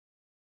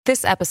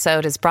This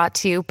episode is brought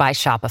to you by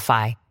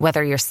Shopify.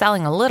 Whether you're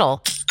selling a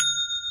little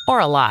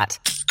or a lot,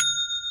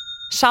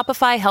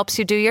 Shopify helps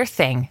you do your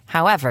thing,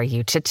 however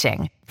you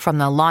cha-ching. From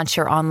the launch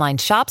your online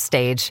shop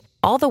stage,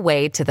 all the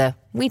way to the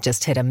we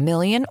just hit 1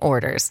 million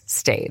orders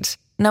stage.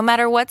 No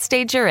matter what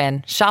stage you're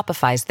in,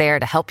 Shopify's there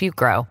to help you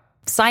grow.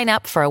 Sign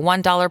up for a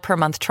 $1 per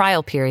month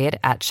trial period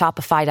at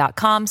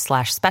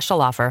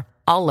shopify.com/special offer,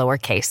 all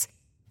lowercase.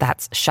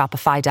 That's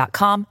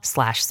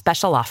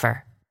shopify.com/special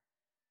offer.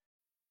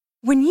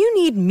 When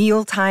you need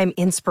mealtime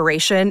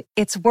inspiration,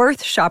 it's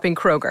worth shopping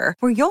Kroger,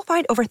 where you'll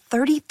find over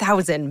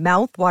 30,000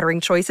 mouth-watering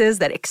choices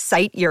that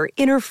excite your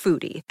inner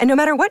foodie. And no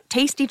matter what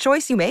tasty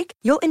choice you make,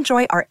 you'll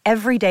enjoy our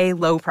everyday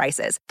low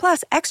prices,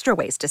 plus extra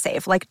ways to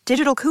save, like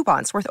digital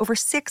coupons worth over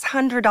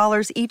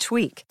 $600 each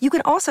week. You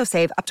can also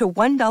save up to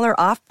 $1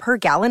 off per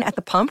gallon at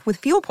the pump with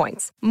fuel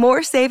points.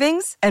 More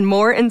savings and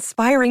more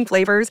inspiring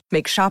flavors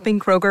make shopping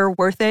Kroger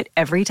worth it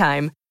every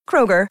time.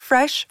 Kroger,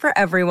 fresh for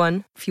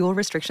everyone. Fuel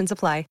restrictions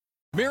apply.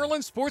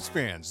 Maryland sports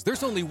fans,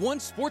 there's only one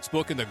sports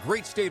book in the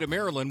great state of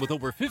Maryland with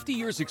over 50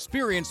 years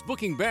experience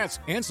booking bets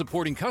and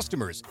supporting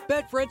customers.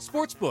 Betfred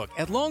Sportsbook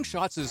at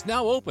Longshots is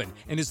now open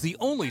and is the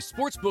only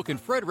sportsbook in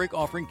Frederick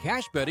offering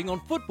cash betting on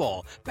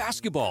football,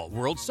 basketball,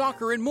 world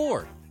soccer, and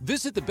more.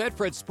 Visit the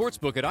Betfred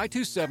Sportsbook at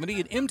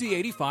I-270 and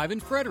MD-85 in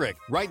Frederick,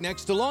 right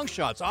next to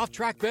Longshots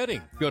off-track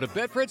betting. Go to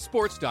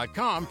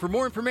betfredsports.com for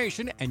more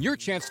information and your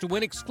chance to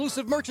win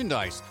exclusive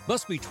merchandise.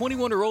 Must be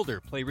 21 or older.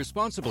 Play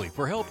responsibly.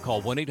 For help,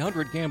 call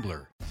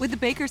 1-800-GAMBLER. With the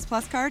Baker's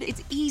Plus card,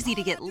 it's easy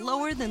to get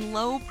lower than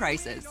low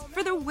prices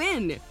for the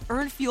win.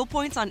 Earn fuel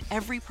points on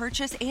every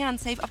purchase and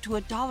save up to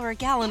 $1 a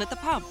gallon at the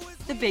pump.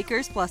 The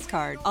Baker's Plus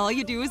card. All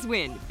you do is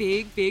win.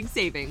 Big, big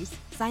savings.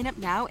 Sign up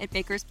now at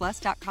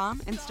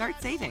bakersplus.com and start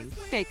saving.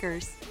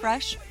 Baker's,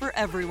 fresh for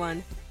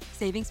everyone.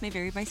 Savings may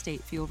vary by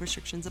state. Fuel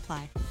restrictions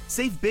apply.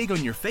 Save big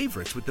on your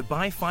favorites with the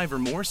Buy 5 or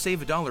More,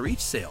 Save $1 each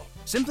sale.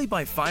 Simply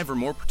buy 5 or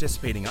more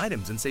participating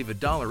items and save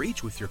 $1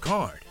 each with your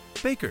card.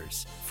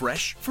 Baker's,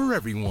 fresh for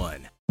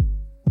everyone.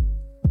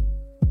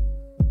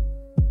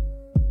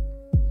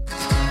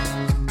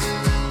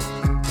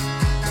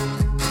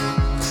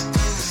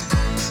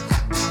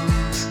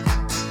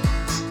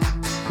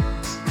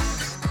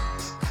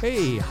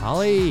 Hey,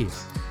 Holly.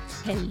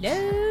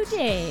 Hello,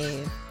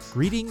 Dave.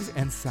 Greetings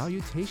and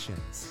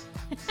salutations.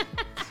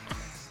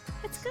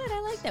 That's good. I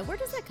like that. Where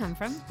does that come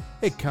from?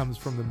 It comes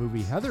from the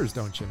movie Heathers,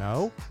 don't you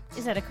know?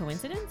 Is that a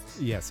coincidence?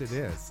 Yes, it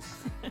is.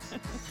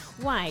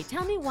 Why?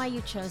 Tell me why you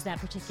chose that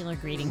particular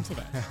greeting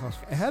today.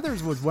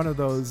 Heathers was one of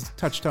those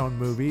touchstone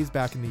movies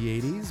back in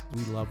the 80s.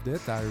 We loved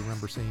it. I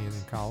remember seeing it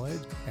in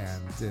college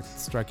and it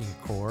striking a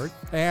chord.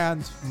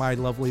 And my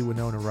lovely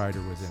Winona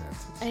Ryder was in it.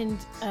 And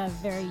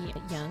very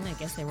young, I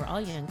guess they were all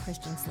young,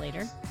 Christian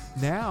Slater.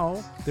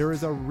 Now there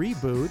is a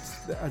reboot.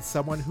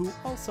 Someone who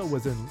also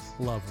was in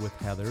love with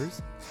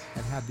Heathers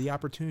and had the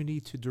opportunity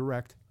to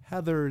direct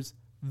Heathers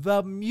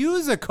the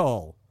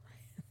musical.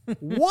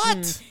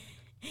 What?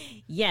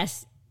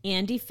 Yes,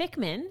 Andy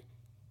Fickman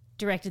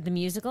directed the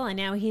musical, and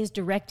now he is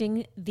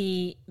directing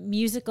the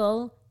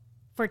musical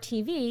for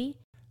TV.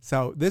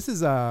 So this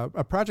is a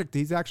project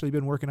he's actually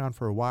been working on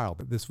for a while.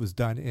 This was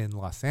done in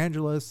Los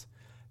Angeles.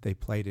 They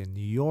played in New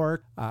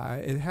York.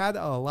 It had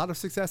a lot of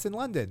success in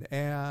London,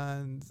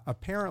 and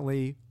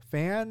apparently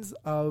fans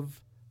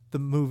of the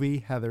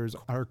movie Heathers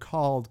are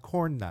called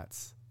corn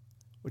nuts,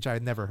 which I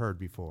had never heard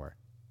before.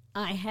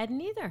 I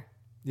hadn't either.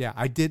 Yeah,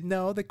 I did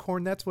know that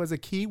corn nuts was a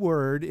key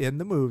word in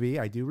the movie.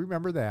 I do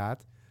remember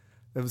that.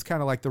 It was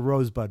kind of like the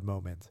Rosebud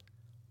moment.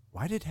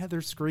 Why did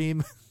Heather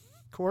scream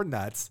corn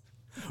nuts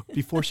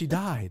before she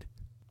died?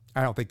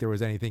 I don't think there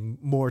was anything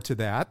more to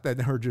that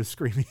than her just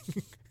screaming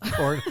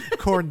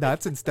corn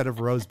nuts instead of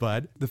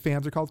Rosebud. The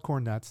fans are called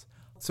corn nuts.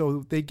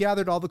 So they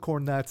gathered all the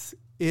corn nuts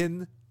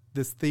in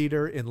this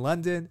theater in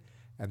London,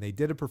 and they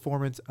did a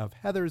performance of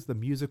Heathers the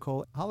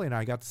musical. Holly and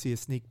I got to see a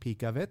sneak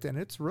peek of it, and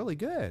it's really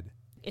good.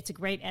 It's a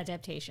great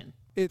adaptation.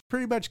 It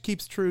pretty much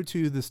keeps true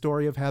to the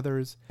story of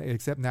Heathers,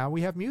 except now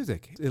we have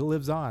music. It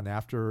lives on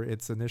after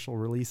its initial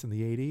release in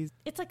the 80s.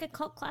 It's like a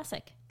cult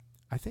classic.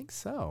 I think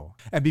so.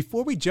 And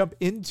before we jump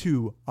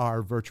into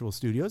our virtual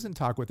studios and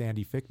talk with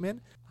Andy Fickman,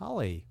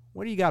 Holly,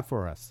 what do you got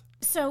for us?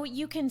 So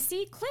you can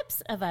see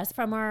clips of us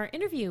from our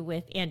interview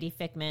with Andy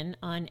Fickman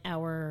on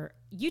our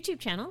YouTube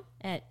channel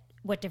at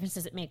What Difference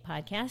Does It Make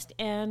Podcast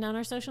and on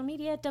our social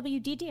media at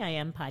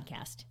WDDIM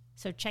Podcast.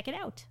 So check it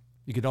out.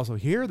 You could also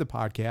hear the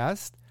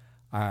podcast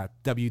at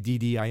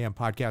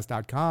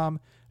WDDIMpodcast.com.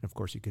 And of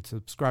course, you could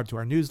subscribe to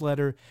our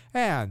newsletter.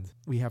 And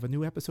we have a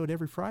new episode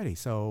every Friday.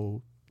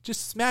 So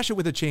just smash it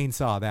with a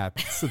chainsaw, that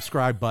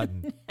subscribe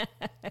button.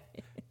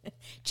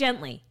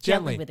 Gently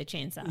with a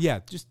chainsaw. Yeah,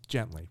 just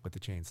gently with the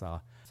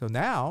chainsaw. So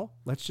now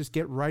let's just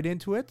get right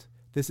into it.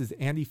 This is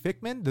Andy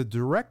Fickman, the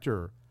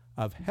director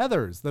of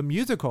Heathers, the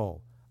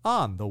musical,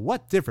 on the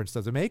What Difference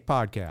Does It Make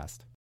podcast.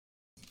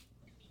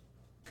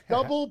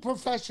 Double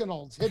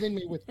professionals hitting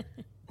me with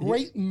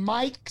great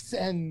mics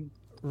and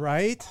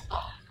right.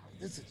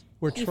 This is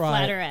We're trying.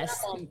 Flatter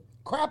us.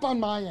 crap on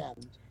my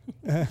end.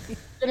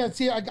 Gonna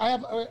see. I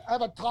have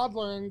a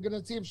toddler, and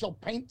gonna see if she'll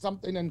paint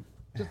something and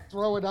just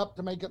throw it up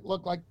to make it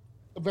look like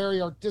a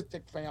very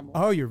artistic family.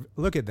 Oh,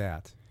 look at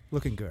that.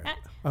 Looking good.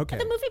 Okay.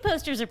 The movie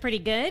posters are pretty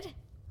good.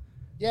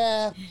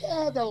 Yeah,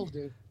 that'll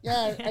do.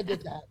 Yeah, I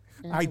did that.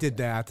 Yeah, I did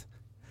that.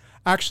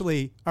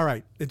 Actually, all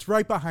right, it's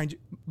right behind you.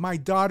 My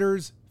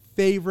daughter's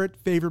favorite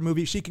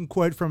movie. She can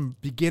quote from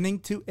beginning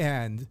to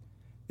end.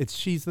 It's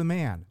She's the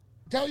Man.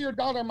 Tell your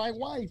daughter, my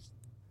wife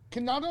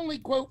can not only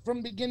quote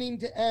from beginning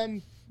to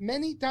end,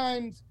 many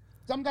times,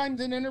 sometimes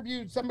in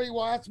interviews, somebody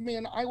will ask me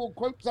and I will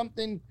quote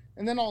something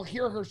and then I'll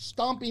hear her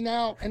stomping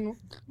out and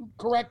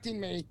correcting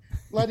me,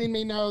 letting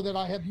me know that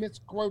I have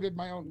misquoted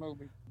my own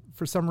movie.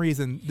 For some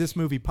reason, this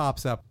movie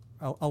pops up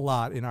a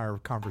lot in our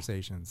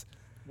conversations.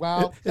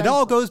 Wow. It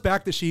all goes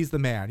back to She's the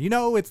Man. You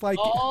know, it's like...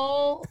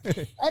 Oh,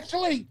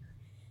 actually,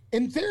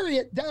 in theory,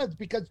 it does,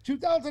 because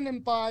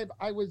 2005,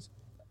 I was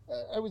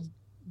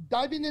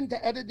diving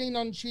into editing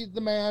on She's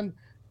the Man.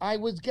 I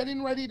was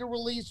getting ready to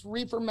release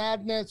Reefer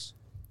Madness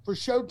for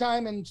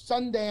Showtime and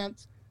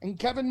Sundance. And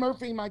Kevin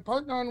Murphy, my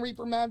partner on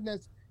Reefer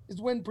Madness,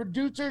 is when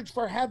producers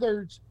for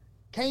Heathers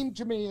came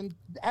to me and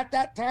at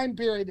that time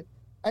period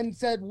and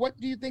said, what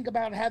do you think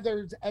about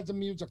Heathers as a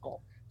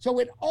musical? So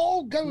it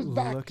all goes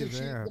back to She's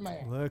the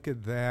Man. Look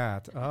at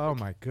that. Oh,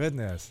 my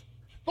goodness.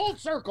 Full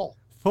circle.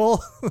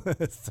 Full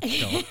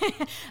circle.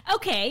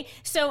 Okay,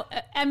 so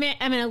I'm going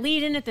to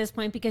lead in at this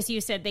point because you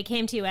said they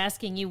came to you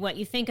asking you what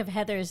you think of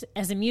Heathers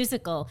as a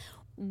musical.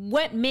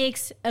 What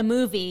makes a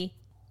movie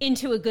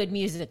into a good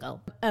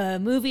musical? A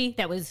movie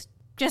that was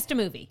just a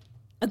movie.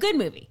 A good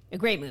movie. A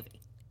great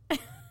movie.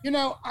 You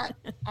know,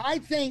 I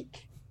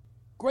think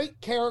great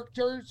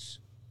characters,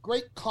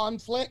 great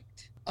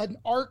conflict, an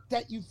arc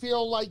that you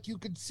feel like you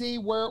could see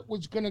where it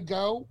was going to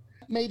go,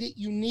 made it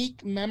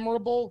unique,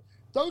 memorable.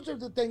 Those are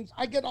the things.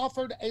 I get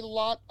offered a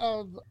lot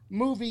of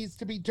movies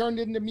to be turned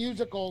into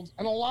musicals,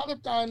 and a lot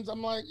of times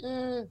I'm like,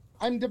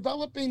 I'm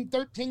developing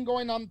 13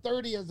 going on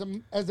 30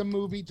 as a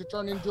movie to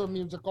turn into a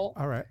musical.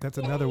 All right, that's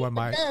another one.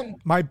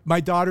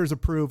 My daughters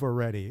approve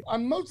already.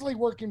 I'm mostly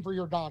working for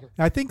your daughter.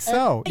 I think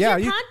so.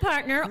 And your pod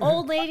partner,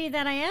 old lady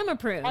that I am,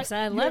 approves.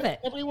 I love it.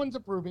 Everyone's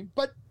approving.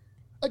 But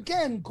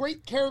again,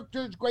 great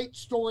characters, great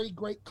story,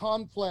 great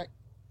conflict.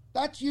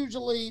 That's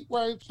usually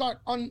where I start.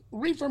 On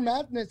Reefer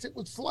Madness, it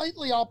was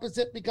slightly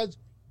opposite because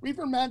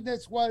Reefer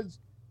Madness was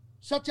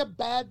such a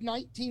bad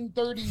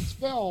 1930s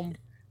film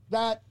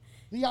that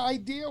the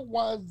idea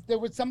was there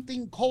was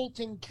something cult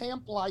and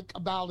camp-like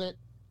about it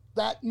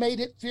that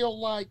made it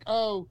feel like,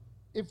 oh,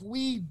 if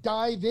we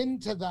dive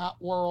into that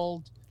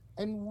world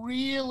and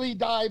really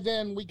dive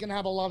in, we can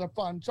have a lot of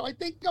fun. So I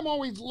think I'm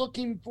always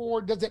looking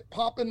for, does it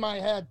pop in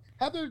my head?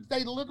 Heather,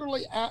 they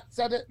literally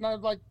said it, and I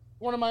was like,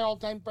 one of my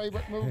all-time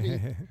favorite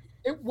movies.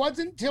 It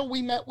wasn't until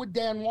we met with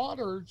Dan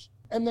Waters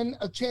and then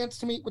a chance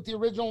to meet with the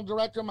original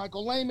director,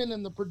 Michael Lehman,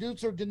 and the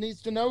producer,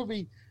 Denise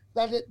Denovi,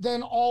 that it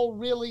then all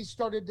really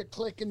started to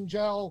click and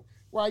gel,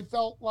 where I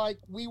felt like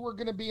we were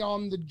going to be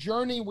on the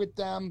journey with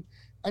them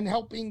and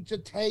helping to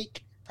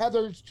take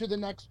Heathers to the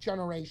next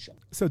generation.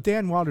 So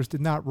Dan Waters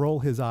did not roll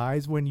his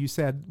eyes when you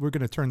said we're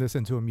going to turn this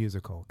into a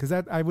musical, because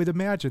that I would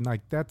imagine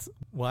like that's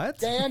what?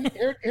 Dan,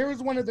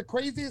 here's one of the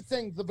craziest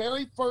things. The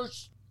very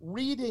first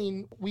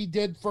reading we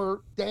did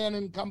for Dan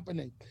and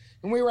Company,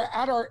 and we were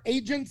at our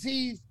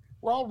agency's,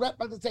 we're all rep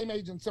by the same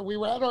agent, so we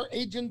were at our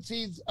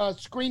agency's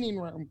screening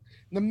room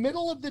in the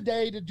middle of the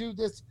day to do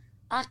this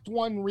Act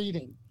 1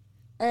 reading,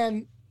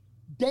 and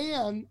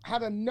Dan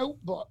had a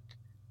notebook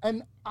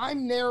and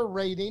I'm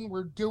narrating.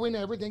 We're doing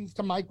everything's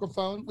to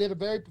microphone. We had a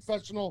very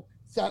professional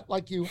set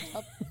like you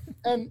have,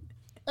 and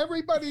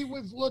everybody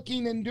was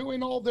looking and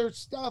doing all their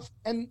stuff,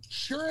 and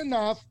sure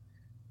enough,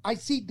 I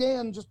see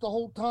Dan just the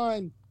whole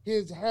time.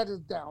 His head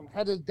is down,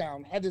 head is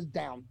down, head is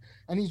down,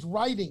 and he's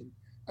writing.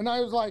 And I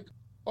was like,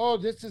 oh,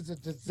 this is a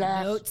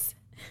disaster. Notes.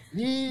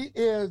 This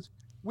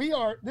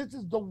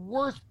is the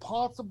worst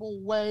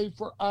possible way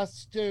for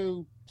us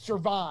to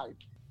survive.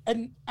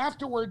 And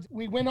afterwards,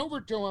 we went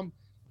over to him,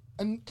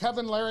 and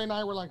Kevin, Larry, and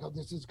I were like, oh,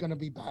 this is going to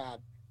be bad.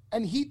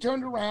 And he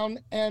turned around,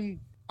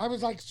 and I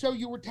was like, so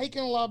you were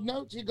taking a lot of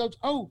notes? He goes,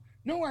 oh,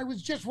 no, I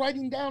was just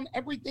writing down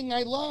everything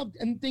I loved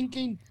and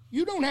thinking,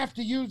 you don't have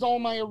to use all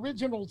my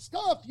original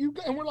stuff.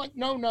 And we're like,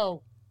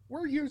 no,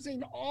 we're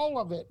using all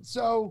of it.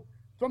 So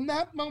from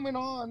that moment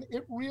on,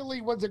 it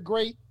really was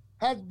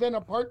has been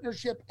a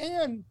partnership.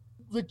 And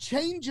the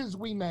changes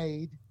we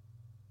made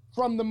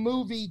from the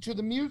movie to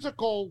the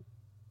musical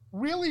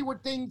really were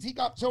things he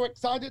got so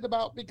excited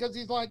about, because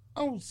he's like,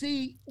 oh,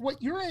 see,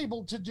 what you're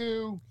able to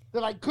do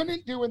that I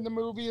couldn't do in the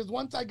movie is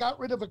once I got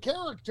rid of a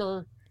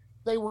character,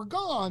 they were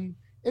gone.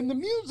 In the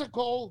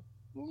musical,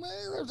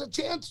 there's a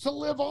chance to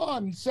live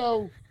on.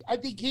 So I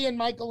think he and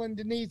Michael and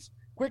Denise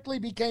quickly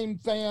became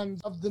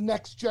fans of the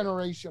next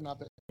generation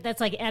of it. That's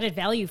like added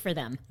value for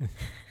them.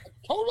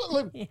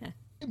 Totally. Yeah.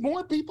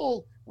 More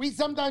people, we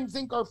sometimes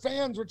think are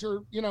fans, which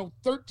are,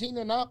 13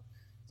 and up.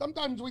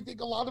 Sometimes we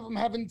think a lot of them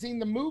haven't seen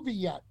the movie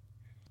yet.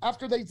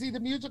 After they see the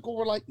musical,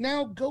 we're like,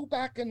 now go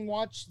back and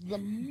watch the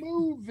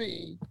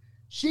movie.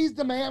 She's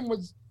the Man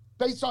was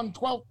based on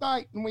 12th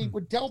Night. And we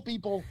would tell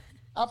people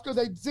after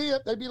they'd see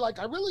it, they'd be like,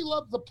 I really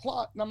love the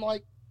plot. And I'm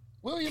like,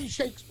 William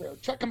Shakespeare,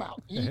 check him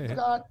out.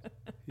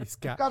 He's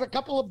got a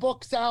couple of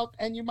books out,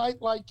 and you might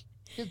like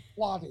his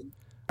plotting.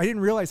 I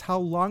didn't realize how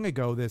long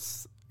ago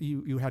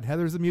you had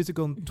Heather's the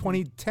Musical in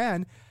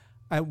 2010.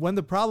 One of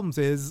the problems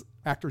is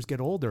actors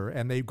get older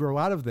and they grow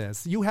out of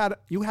this. You had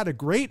a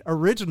great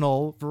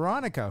original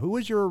Veronica. Who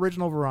was your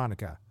original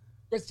Veronica?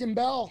 Kristen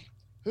Bell,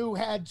 who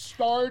had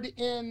starred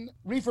in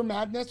Reefer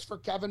Madness for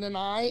Kevin and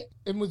I,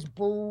 and was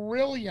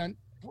brilliant.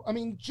 I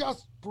mean,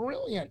 just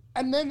brilliant.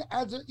 And then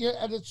at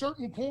a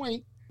certain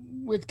point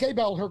with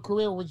K-Bell, her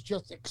career was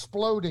just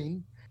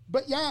exploding.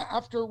 But yeah,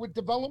 with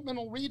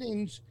developmental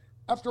readings,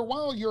 after a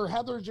while, your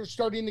Heathers are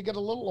starting to get a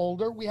little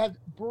older. We had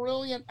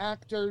brilliant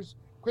actors.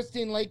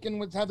 Christine Lakin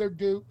was Heather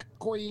Duke.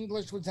 Corey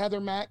English was Heather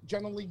Mack.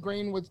 Jenna Lee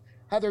Green was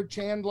Heather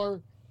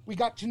Chandler. We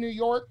got to New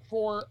York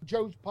for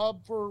Joe's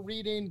Pub for a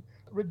reading.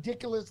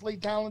 Ridiculously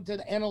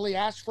talented Annalee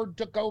Ashford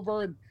took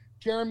over, and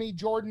Jeremy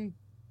Jordan.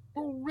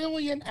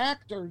 Brilliant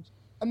actors.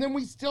 And then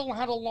we still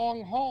had a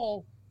long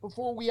haul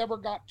before we ever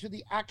got to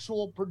the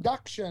actual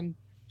production.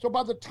 So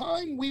by the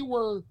time we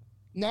were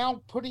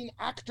now putting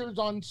actors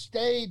on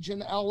stage in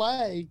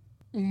LA,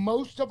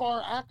 most of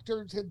our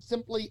actors had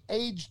simply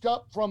aged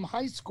up from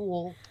high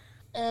school.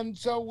 And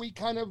so we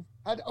kind of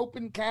had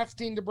open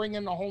casting to bring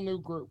in a whole new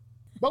group.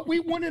 But we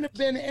wouldn't have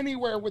been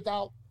anywhere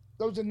without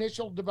those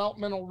initial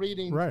developmental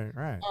readings.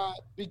 Right.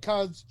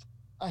 Because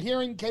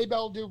hearing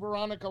K-Bell do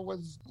Veronica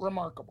was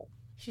remarkable.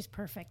 She's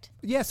perfect.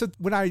 Yeah, so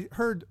when I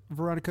heard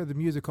Veronica the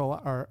Musical,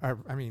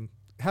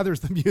 Heather's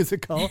the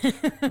Musical,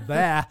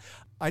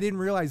 I didn't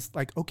realize,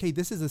 like, okay,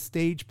 this is a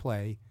stage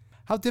play.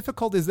 How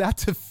difficult is that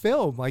to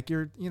film? Like,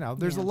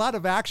 there's a lot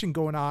of action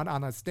going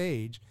on a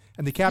stage,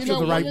 and they capture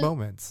the right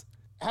moments.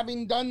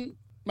 Having done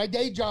my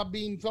day job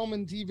being film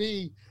and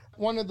TV,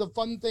 one of the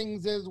fun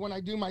things is when I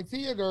do my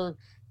theater,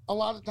 a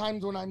lot of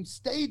times when I'm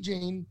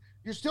staging,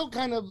 you're still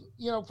kind of,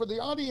 for the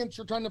audience,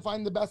 you're trying to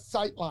find the best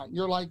sight line.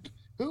 You're like,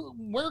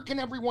 where can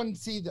everyone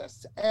see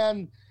this?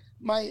 And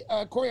my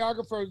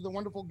choreographer, the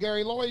wonderful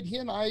Gary Lloyd, he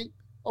and I,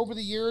 over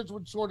the years,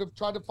 would sort of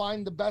try to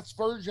find the best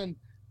version.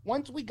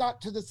 Once we got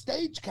to the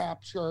stage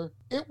capture,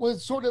 it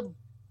was sort of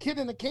kid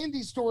in a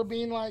candy store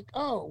being like,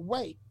 oh,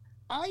 wait,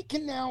 I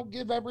can now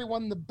give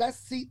everyone the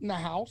best seat in the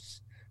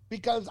house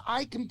because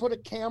I can put a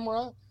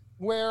camera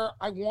where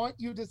I want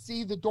you to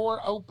see the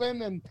door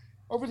open. And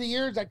over the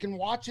years, I can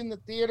watch in the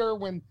theater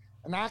when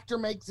an actor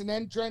makes an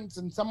entrance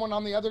and someone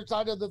on the other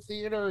side of the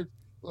theater is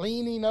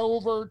leaning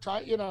over,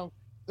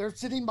 they're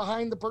sitting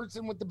behind the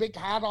person with the big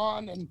hat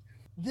on. And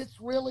this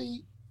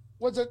really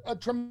was a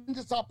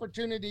tremendous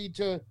opportunity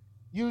to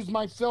use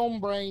my film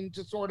brain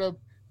to sort of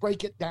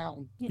break it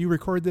down. You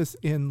record this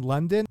in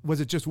London? Was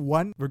it just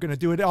one? We're going to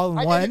do it all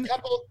in one?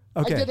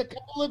 I did a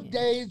couple of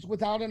days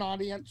without an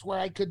audience where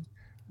I could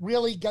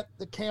really get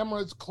the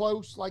cameras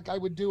close like I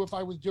would do if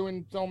I was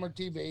doing film or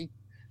TV.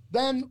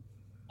 Then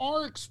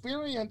our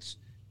experience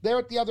there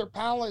at the other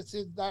palace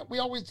is that we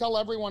always tell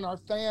everyone, our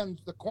fans,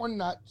 the Corn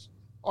Nuts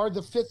are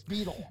the fifth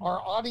Beatle. Our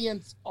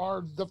audience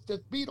are the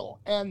fifth Beatle.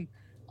 And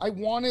I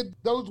wanted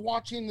those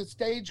watching the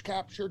stage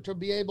capture to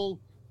be able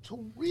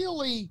to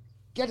really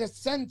get a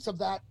sense of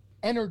that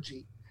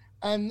energy.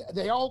 And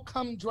they all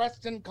come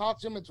dressed in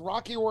costume. It's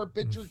Rocky Horror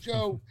Picture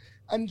Show.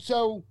 And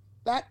so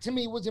that to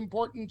me was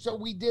important. So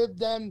we did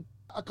then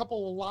a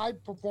couple of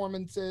live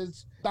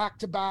performances back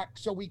to back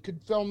so we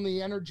could film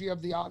the energy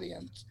of the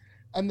audience.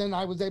 And then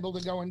I was able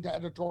to go into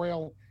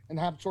editorial and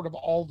have sort of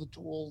all the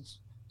tools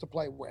to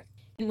play with.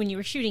 And when you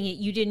were shooting it,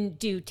 you didn't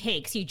do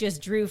takes. You just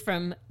drew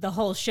from the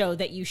whole show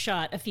that you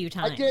shot a few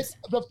times. I did.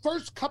 The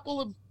first couple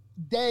of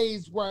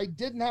days where I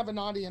didn't have an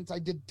audience, I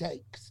did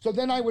takes. So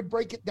then I would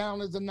break it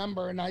down as a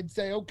number and I'd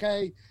say,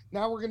 okay,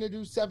 now we're going to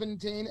do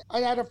 17. I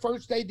had a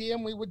first AD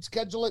and we would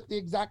schedule it the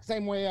exact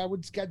same way I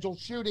would schedule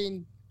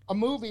shooting a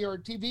movie or a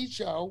TV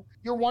show.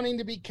 You're wanting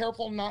to be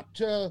careful not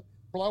to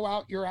blow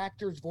out your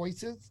actors'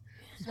 voices.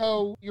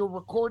 So you're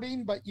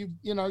recording, but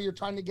you're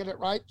trying to get it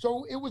right.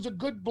 So it was a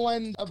good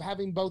blend of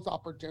having both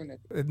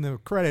opportunities. In the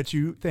credits,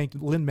 you thanked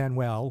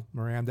Lin-Manuel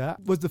Miranda.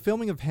 Was the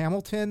filming of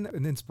Hamilton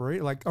an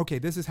inspiration? Like, okay,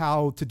 this is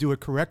how to do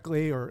it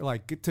correctly, or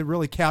like to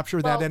really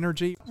capture that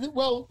energy?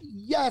 Well,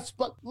 yes,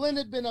 but Lin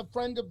had been a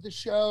friend of the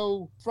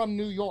show from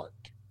New York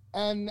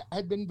and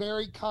had been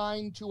very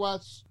kind to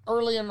us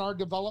early in our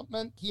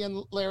development. He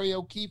and Larry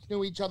O'Keefe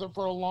knew each other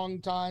for a long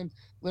time.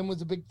 Lin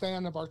was a big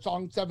fan of our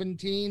song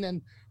 17,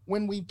 and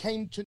when we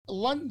came to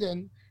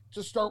London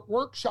to start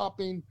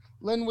workshopping,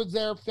 Lin was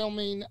there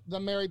filming the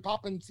Mary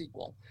Poppins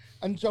sequel.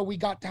 And so we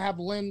got to have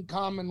Lin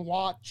come and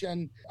watch.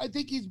 And I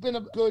think he's been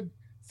a good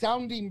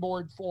sounding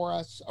board for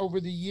us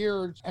over the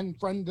years and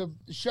friend of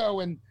the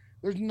show. And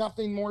there's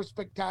nothing more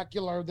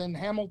spectacular than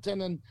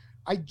Hamilton. And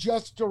I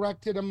just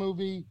directed a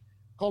movie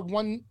called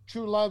One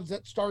True Love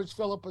that stars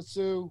Philippa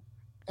Sue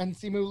and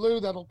Simu Liu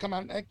that'll come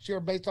out next year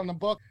based on the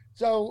book.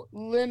 So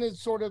Lin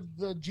is sort of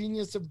the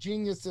genius of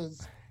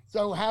geniuses.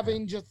 So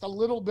having just a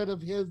little bit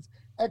of his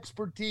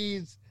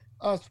expertise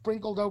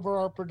sprinkled over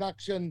our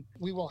production,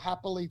 we will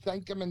happily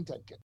thank him and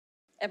take it.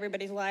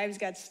 Everybody's lives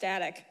got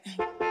static.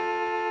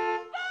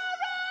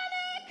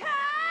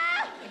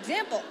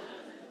 Example,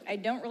 I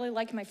don't really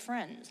like my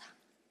friends.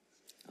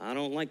 I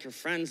don't like your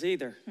friends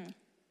either.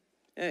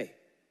 Hey,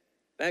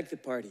 back the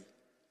party.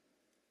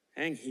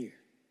 Hang here.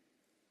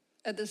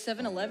 At the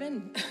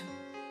 7-Eleven?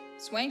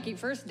 Swanky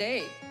first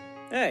date.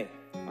 Hey,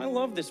 I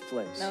love this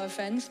place. No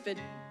offense, but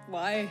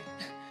why?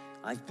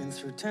 I've been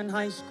through 10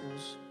 high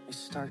schools. I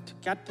start to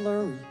get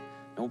blurry.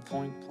 No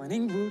point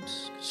planning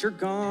routes, 'cause you're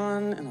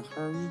gone in a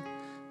hurry.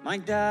 My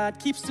dad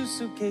keeps 2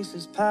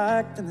 suitcases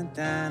packed in the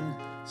den,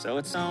 so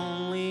it's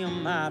only a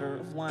matter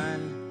of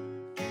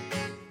when.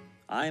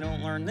 I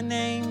don't learn the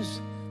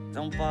names,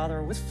 don't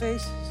bother with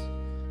faces.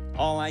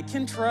 All I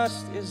can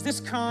trust is this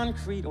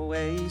concrete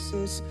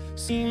oasis.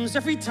 Seems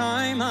every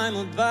time I'm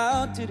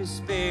about to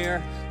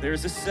despair,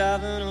 there's a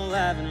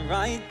 7-Eleven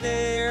right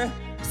there.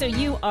 So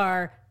you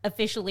are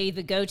officially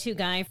the go-to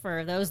guy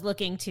for those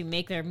looking to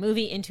make their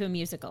movie into a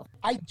musical.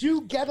 I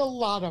do get a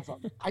lot of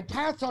them. I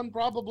pass on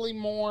probably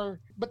more,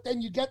 but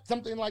then you get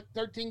something like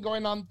 13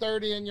 Going on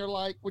 30, and you're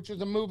like, which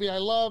is a movie I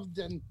loved,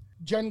 and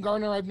Jen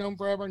Garner I've known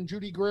forever, and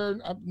Judy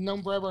Greer I've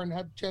known forever and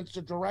had a chance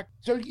to direct.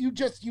 So you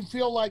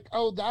feel like,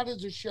 oh, that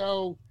is a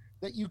show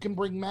that you can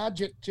bring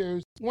magic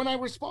to. When I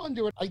respond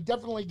to it, I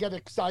definitely get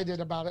excited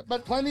about it.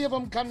 But plenty of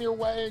them come your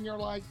way, and you're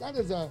like, that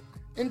is a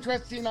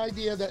interesting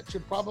idea that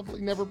should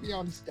probably never be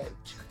on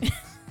stage.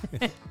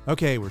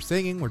 Okay, we're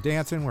singing, we're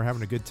dancing, we're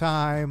having a good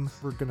time.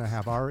 We're going to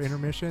have our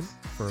intermission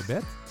for a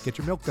bit. Get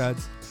your milk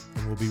duds,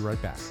 and we'll be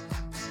right back.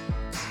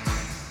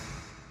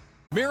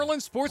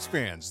 Maryland sports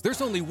fans,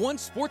 there's only one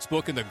sports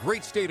book in the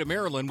great state of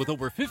Maryland with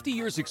over 50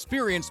 years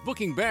experience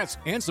booking bets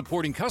and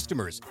supporting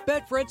customers.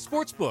 Betfred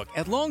Sportsbook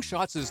at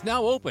Longshots is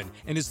now open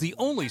and is the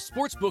only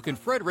sports book in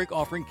Frederick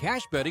offering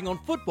cash betting on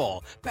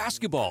football,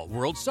 basketball,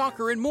 world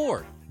soccer, and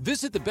more.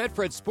 Visit the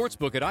Betfred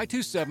Sportsbook at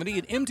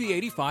I-270 and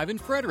MD-85 in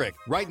Frederick,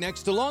 right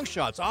next to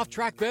Longshots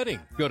off-track betting.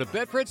 Go to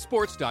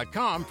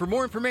BetfredSports.com for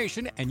more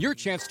information and your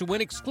chance to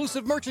win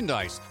exclusive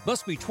merchandise.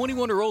 Must be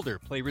 21 or older.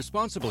 Play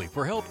responsibly.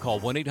 For help, call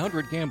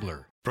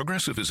 1-800-GAMBLER.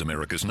 Progressive is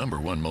America's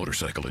 #1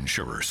 motorcycle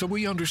insurer, so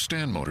we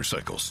understand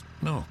motorcycles.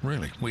 No,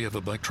 really, we have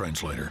a bike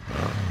translator.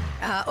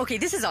 Okay,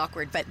 this is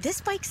awkward, but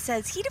this bike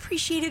says he'd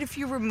appreciate it if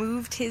you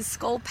removed his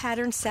skull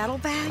pattern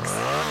saddlebags.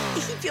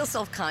 He feels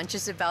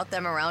self-conscious about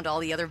them around all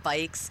the other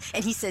bikes,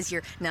 and he says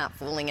you're not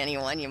fooling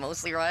anyone. You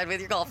mostly ride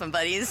with your golfing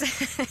buddies.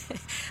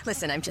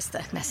 Listen, I'm just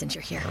the messenger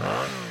here.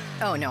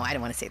 Oh, no, I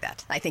don't want to say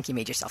that. I think you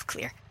made yourself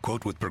clear.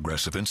 Quote with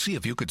Progressive and see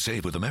if you could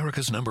save with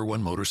America's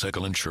 #1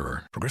 motorcycle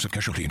insurer. Progressive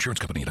Casualty Insurance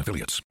Company and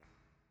Affiliates.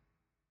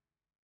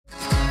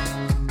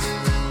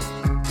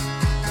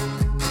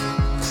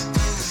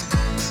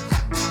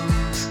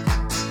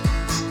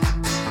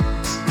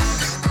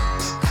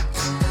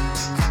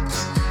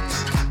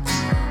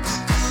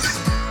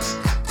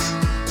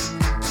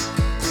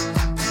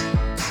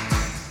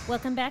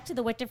 Welcome back to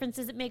the What Difference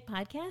Does It Make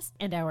podcast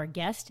and our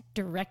guest,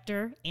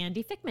 director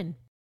Andy Fickman.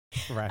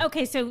 Right.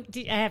 Okay, so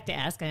I have to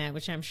ask,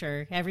 which I'm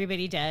sure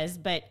everybody does,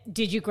 but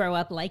did you grow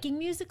up liking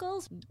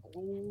musicals?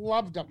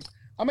 Loved them.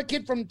 I'm a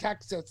kid from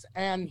Texas,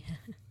 and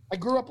I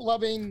grew up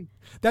loving...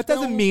 That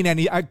doesn't mean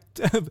any...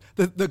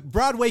 the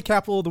Broadway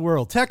capital of the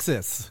world,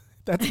 Texas.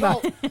 That's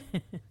not...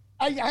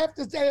 I have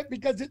to say it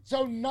because it's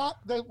so not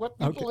what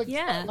people expect.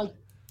 Yeah.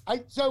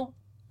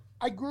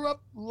 I grew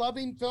up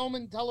loving film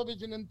and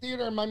television and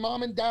theater, and my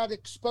mom and dad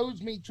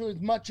exposed me to as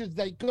much as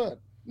they could.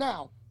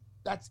 Now,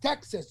 that's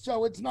Texas,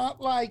 so it's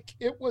not like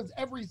it was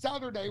every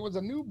Saturday. It was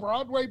a new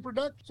Broadway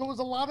production. So it was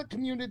a lot of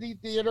community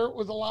theater. It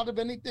was a lot of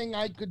anything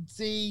I could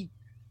see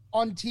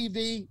on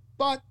TV.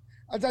 But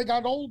as I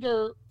got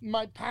older,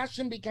 my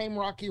passion became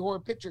Rocky Horror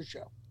Picture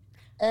Show.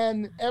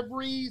 And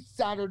every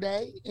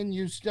Saturday in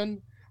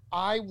Houston,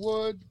 I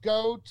would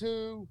go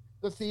to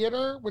the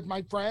theater with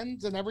my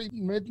friends, and every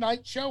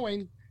midnight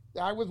showing,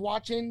 I was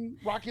watching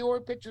Rocky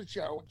Horror Picture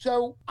Show.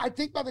 So I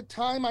think by the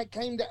time I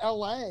came to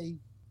LA,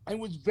 I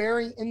was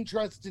very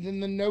interested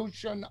in the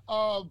notion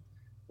of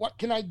what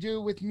can I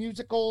do with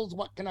musicals?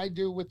 What can I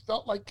do with,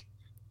 felt like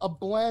a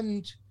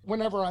blend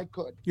whenever I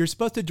could. You're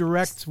supposed to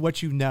direct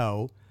what you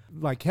know,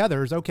 like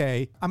Heather's.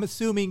 Okay, I'm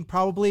assuming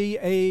probably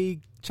a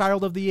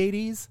child of the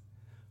 80s.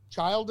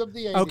 Child of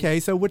the 80s. Okay,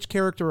 so which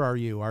character are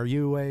you? Are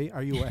you a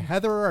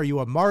Heather? Are you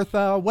a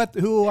Martha?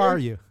 Who are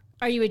you?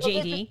 Are you a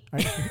JD?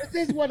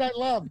 This is what I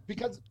love,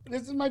 because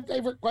this is my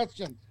favorite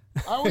question.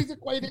 I always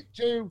equate it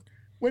to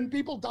when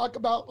people talk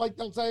about, like,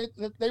 they'll say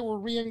that they were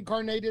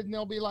reincarnated, and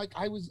they'll be like,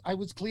 I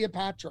was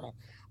Cleopatra.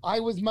 I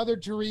was Mother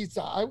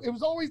Teresa. It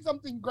was always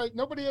something great.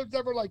 Nobody was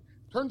ever like,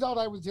 turns out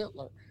I was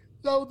Hitler.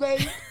 So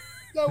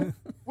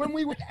when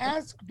we would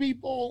ask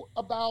people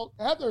about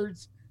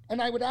Heather's,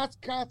 and I would ask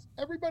cast,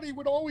 everybody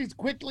would always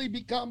quickly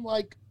become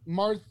like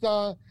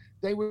Martha.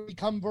 They would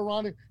become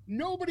Veronica.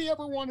 Nobody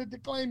ever wanted to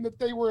claim that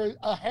they were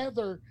a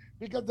Heather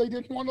because they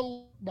didn't want to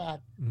look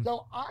bad. Mm-hmm.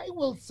 So I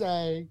will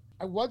say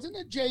I wasn't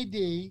a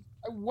JD.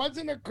 I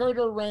wasn't a Kurt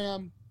or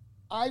Ram.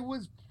 I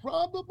was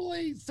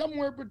probably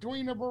somewhere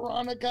between a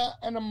Veronica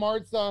and a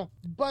Martha,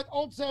 but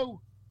also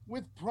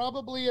with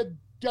probably a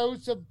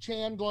dose of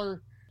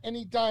Chandler.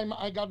 Anytime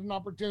I got an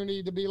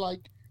opportunity to be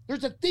like,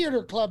 there's a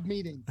theater club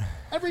meeting.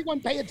 Everyone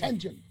pay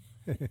attention.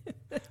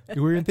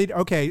 You were in theater.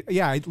 Okay.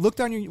 Yeah. I looked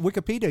on your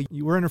Wikipedia.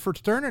 You were in a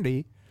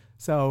fraternity.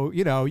 So,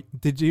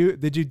 did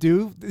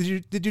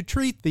you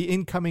treat the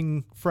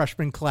incoming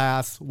freshman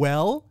class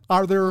well?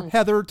 Are there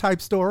Heather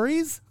type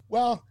stories?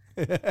 Well,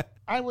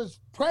 I was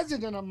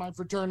president of my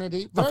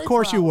fraternity. Of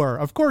course you were.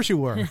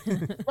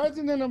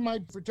 President of my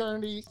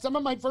fraternity. Some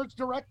of my first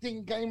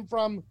directing came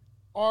from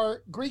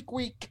our Greek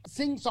Week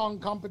sing-song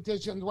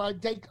competitions where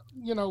I'd take,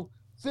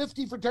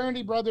 50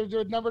 fraternity brothers who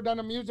had never done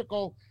a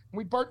musical.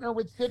 We'd partner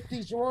with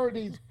 50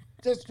 sororities,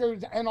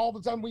 sisters, and all of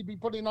a sudden we'd be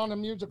putting on a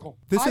musical.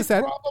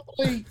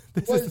 Probably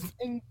was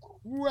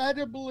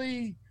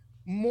incredibly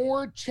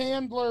more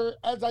Chandler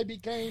as I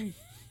became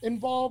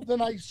involved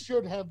than I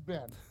should have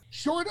been.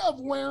 Short of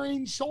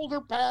wearing shoulder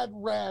pad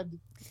red,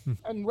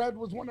 and red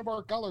was one of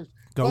our colors.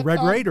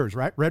 Red Raiders,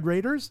 right? Red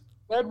Raiders?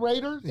 Red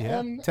Raiders. Yeah.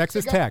 And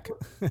Texas Tech.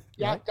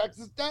 Yeah, right?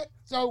 Texas Tech.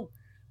 So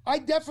I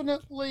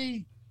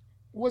definitely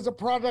was a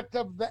product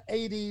of the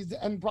 80s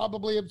and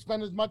probably have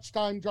spent as much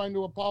time trying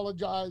to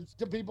apologize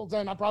to people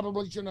saying I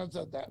probably shouldn't have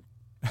said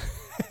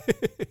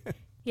that.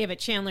 Yeah, but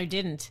Chandler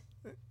didn't.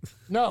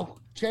 No,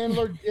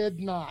 Chandler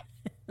did not.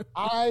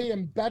 I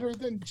am better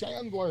than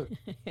Chandler.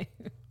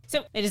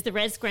 So is the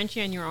red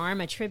scrunchie on your arm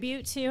a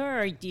tribute to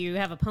her, or do you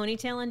have a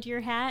ponytail under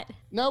your hat?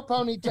 No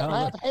ponytail.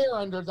 I have hair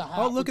under the hat.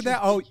 Oh, look at that.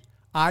 Oh,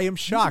 I am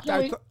shocked.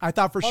 I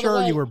thought for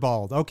sure you were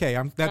bald.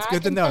 Okay, that's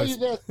good to know. I can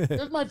tell you this.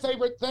 Here's my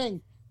favorite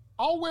thing.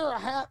 I'll wear a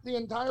hat the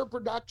entire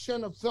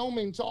production of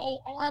filming. So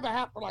I'll have a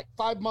hat for like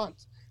 5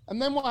 months. And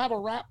then we'll have a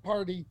wrap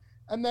party.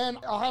 And then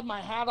I'll have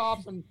my hat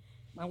off and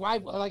my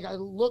wife, I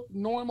look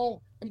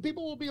normal. And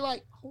people will be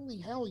like, holy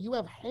hell, you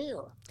have hair.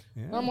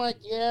 Yeah. And I'm like,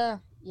 yeah,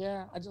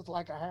 I just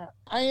like a hat.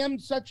 I am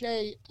such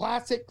a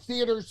classic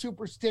theater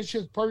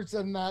superstitious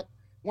person that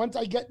once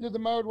I get into the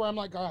mode where I'm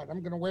like, all right,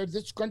 I'm going to wear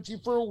this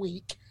scrunchie for a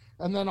week.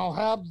 And then I'll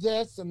have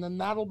this, and then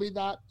that'll be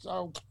that.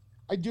 So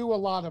I do a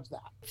lot of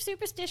that.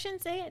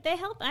 Superstitions, they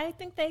help. I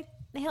think they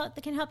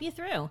can help you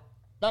through.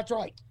 That's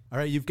right. All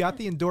right, you've got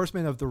the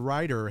endorsement of the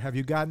writer. Have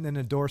you gotten an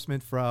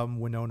endorsement from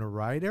Winona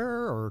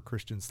Ryder or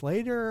Christian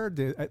Slater?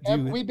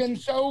 We've been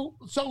so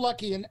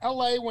lucky. In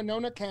L.A.,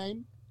 Winona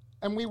came,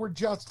 and we were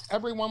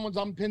everyone was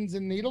on pins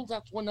and needles.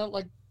 That's when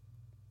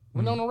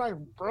Winona Ryder,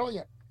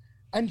 brilliant.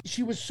 And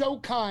she was so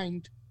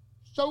kind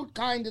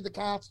to the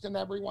cast and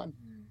everyone.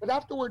 But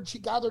afterwards, she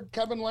gathered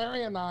Kevin,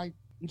 Larry, and I,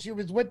 and she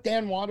was with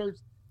Dan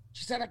Waters.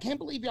 She said, I can't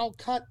believe y'all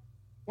cut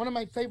one of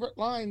my favorite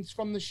lines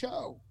from the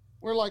show.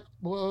 We're like,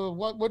 well,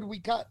 what did we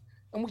cut?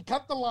 And we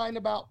cut the line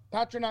about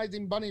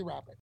patronizing Bunny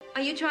Rabbit.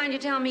 Are you trying to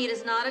tell me it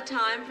is not a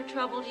time for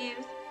troubled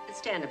youth?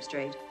 Stand up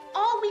straight.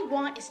 All we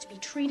want is to be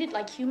treated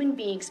like human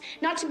beings,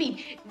 not to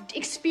be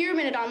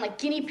experimented on like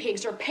guinea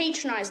pigs or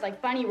patronized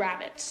like bunny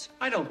rabbits.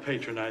 I don't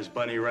patronize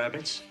bunny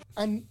rabbits.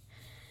 And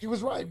she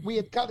was right. We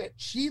had cut it.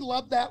 She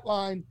loved that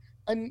line.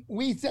 And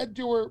we said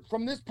to her,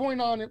 from this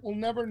point on, it will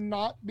never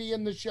not be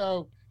in the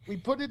show. We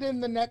put it in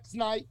the next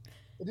night.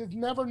 It has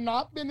never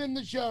not been in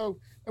the show.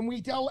 And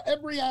we tell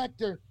every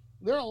actor,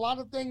 there are a lot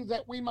of things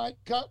that we might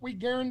cut. We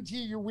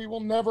guarantee you we will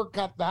never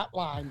cut that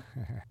line.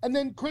 And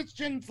then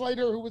Christian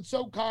Slater, who was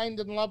so kind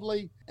and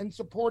lovely and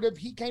supportive,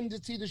 he came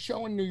to see the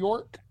show in New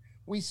York.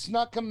 We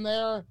snuck him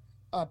there.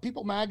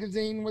 People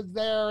Magazine was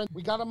there.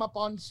 We got him up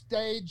on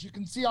stage. You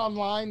can see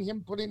online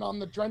him putting on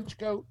the trench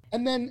coat.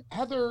 And then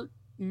Heather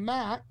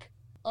Mack,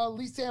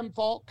 Lisanne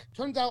Falk,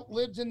 turns out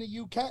lives in the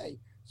UK.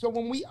 So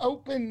when we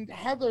opened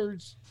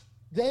Heather's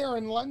there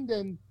in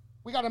London,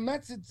 we got a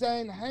message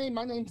saying, hey,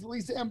 my name's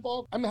Lisanne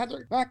Falk. I'm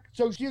Heather Mack.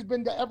 So she's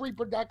been to every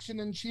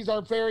production, and she's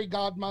our fairy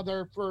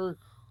godmother for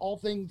all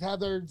things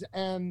Heather's.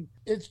 And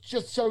it's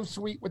just so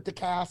sweet with the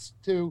cast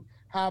to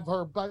have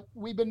her. But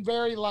we've been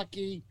very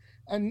lucky.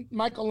 And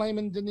Michael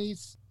Lehman,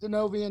 Denise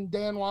Denovian,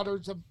 Dan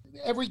Waters,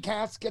 every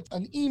cast gets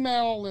an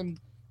email and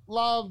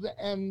love,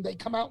 and they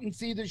come out and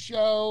see the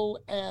show.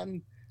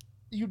 And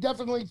you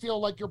definitely feel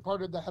like you're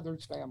part of the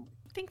Heather's family.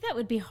 I think that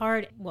would be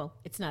hard. Well,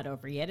 it's not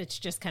over yet. It's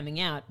just coming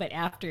out. But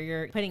after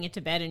you're putting it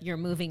to bed and you're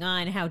moving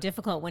on, how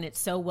difficult when it's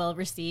so well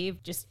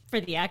received, just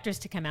for the actors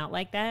to come out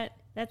like that.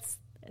 That's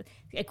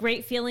a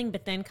great feeling.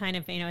 But then kind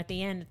of, at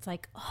the end, it's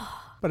like,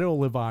 oh. But it'll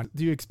live on.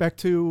 Do you expect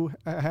to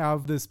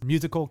have this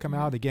musical come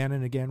out again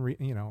and again,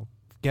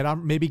 get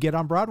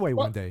on Broadway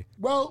one day?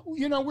 Well,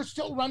 we're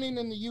still running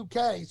in the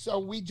UK. So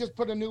we just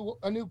put a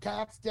new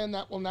cast in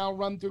that will now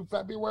run through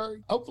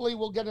February. Hopefully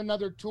we'll get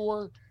another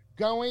tour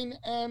going,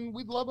 and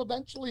we'd love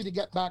eventually to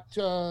get back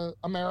to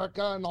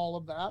America and all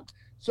of that.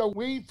 So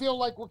we feel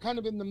like we're kind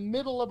of in the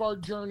middle of our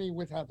journey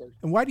with Heather.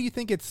 And why do you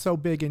think it's so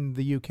big in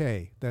the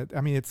UK?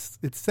 It's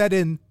set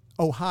in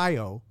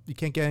Ohio. You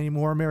can't get any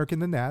more American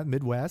than that,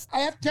 Midwest. I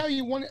have to tell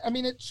you,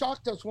 it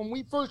shocked us. When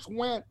we first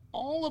went,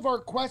 all of our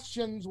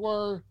questions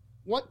were,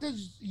 what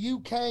does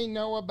UK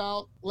know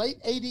about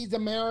late 80s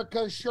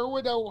America,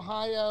 Sherwood,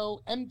 Ohio,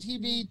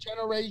 MTV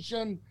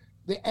generation,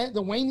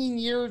 the waning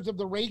years of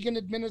the Reagan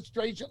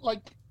administration.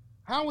 Like,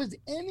 how is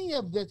any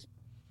of this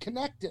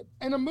connected?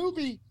 And a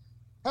movie,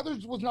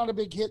 Heathers was not a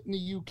big hit in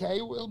the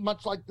UK,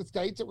 much like the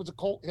States. It was a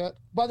cult hit.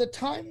 By the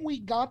time we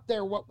got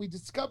there, what we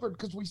discovered,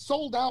 because we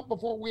sold out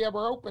before we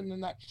ever opened,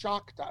 and that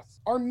shocked us.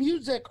 Our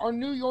music, our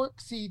New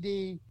York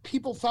CD,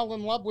 people fell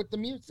in love with the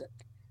music.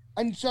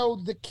 And so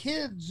the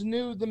kids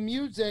knew the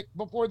music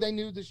before they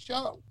knew the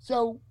show.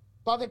 So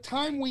by the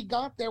time we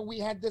got there, we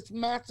had this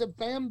massive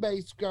fan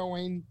base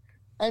going.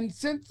 And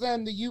since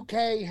then, the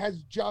UK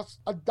has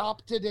just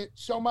adopted it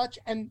so much.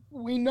 And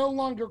we no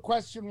longer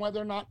question whether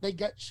or not they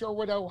get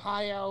Sherwood,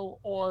 Ohio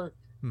or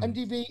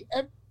MTV.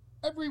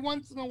 Every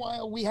once in a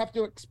while, we have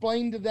to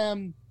explain to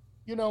them,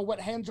 you know, what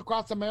Hands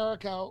Across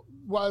America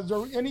was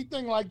or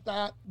anything like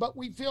that. But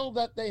we feel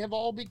that they have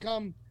all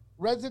become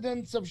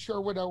residents of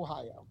Sherwood,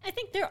 Ohio. I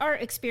think there are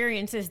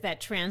experiences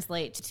that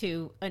translate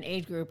to an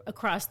age group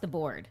across the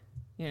board.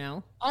 You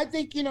know, I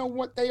think, you know,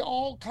 what they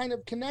all kind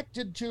of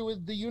connected to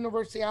is the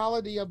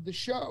universality of the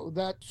show,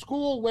 that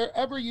school,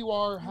 wherever you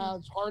are,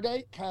 has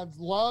heartache, has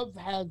love,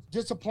 has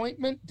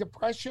disappointment,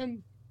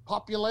 depression,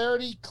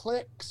 popularity,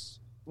 cliques.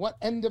 What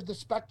end of the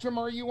spectrum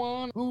are you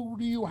on? Who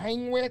do you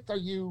hang with? Are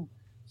you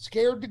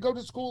scared to go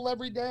to school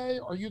every day?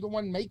 Are you the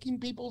one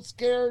making people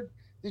scared?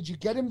 Did you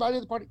get invited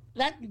to the party?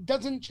 That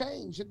doesn't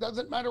change. It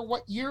doesn't matter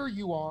what year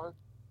you are.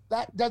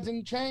 That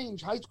doesn't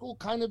change. High school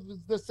kind of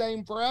is the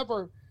same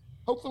forever.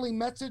 Hopefully,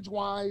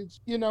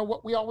 message-wise, you know,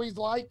 what we always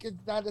like is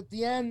that at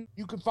the end,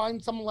 you could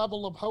find some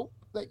level of hope,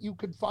 that you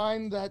could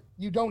find that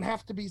you don't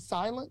have to be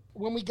silent.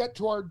 When we get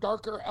to our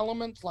darker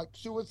elements like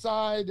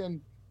suicide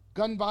and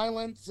gun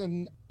violence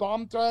and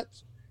bomb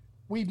threats,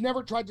 we've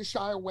never tried to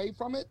shy away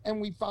from it. And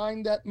we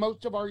find that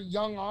most of our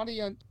young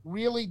audience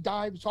really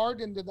dives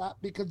hard into that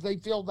because they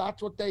feel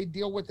that's what they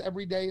deal with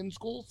every day in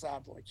school,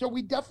 sadly. So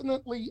we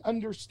definitely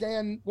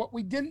understand what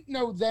we didn't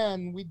know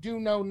then, we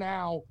do know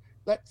now,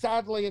 that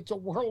sadly it's a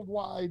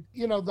worldwide,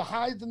 you know, the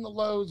highs and the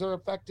lows are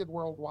affected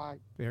worldwide.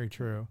 Very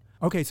true.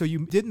 Okay, so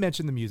you did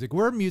mention the music.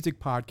 We're a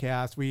music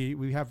podcast.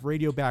 We have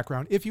radio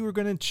background. If you were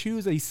going to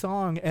choose a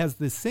song as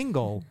the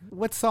single,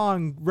 what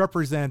song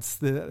represents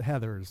the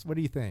Heathers? What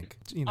do you think?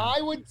 You know.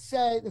 I would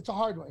say it's a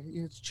hard way.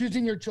 It's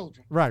choosing your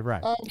children. Right.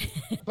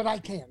 But I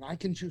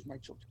can choose my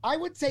children. I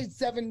would say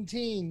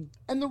 17.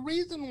 And the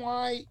reason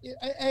why,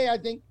 I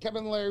think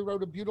Kevin and Larry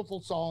wrote a beautiful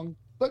song.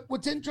 But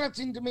what's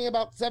interesting to me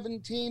about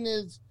 17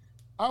 is,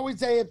 I always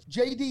say if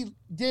JD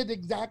did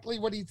exactly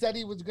what he said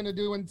he was going to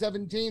do in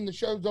 17, the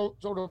show's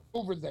sort of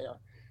over there.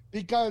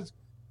 Because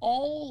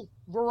all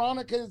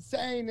Veronica is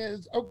saying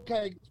is,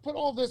 okay, let's put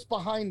all this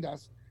behind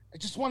us. I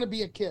just want to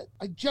be a kid.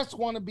 I just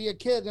want to be a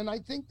kid. And I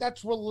think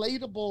that's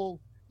relatable,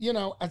 you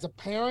know, as a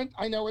parent.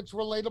 I know it's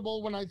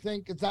relatable when I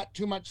think, is that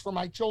too much for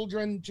my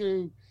children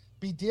to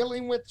be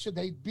dealing with? Should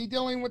they be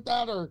dealing with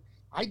that? Or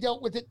I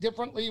dealt with it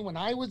differently when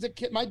I was a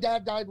kid. My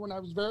dad died when I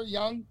was very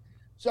young.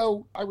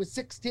 So I was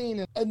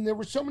 16 and there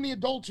were so many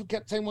adults who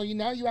kept saying, well,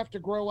 now you have to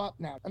grow up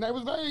now. And I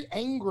was very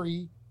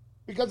angry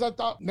because I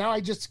thought, now I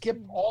just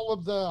skipped all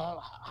of the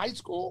high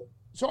school.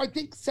 So I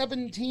think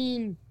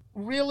 17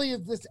 really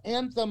is this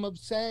anthem of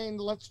saying,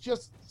 let's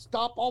just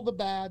stop all the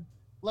bad.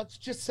 Let's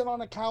just sit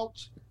on a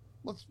couch.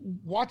 Let's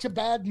watch a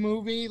bad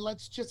movie.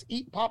 Let's just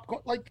eat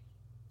popcorn. Like,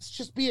 let's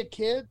just be a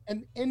kid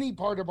in any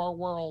part of our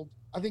world.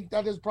 I think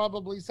that is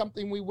probably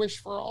something we wish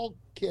for all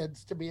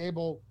kids to be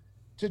able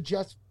to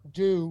just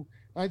do.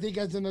 I think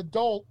as an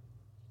adult,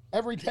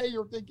 every day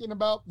you're thinking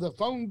about the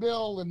phone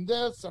bill and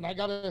this, and I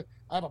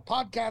have a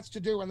podcast to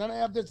do, and then I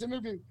have this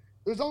interview.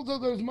 There's also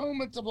those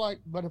moments of like,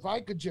 but if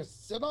I could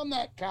just sit on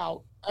that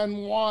couch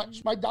and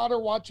watch my daughter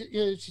watch it,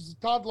 she's a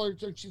toddler,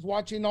 so she's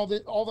watching all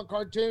the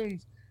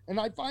cartoons, and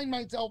I find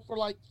myself for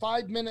like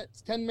 5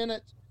 minutes, 10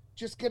 minutes,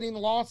 just getting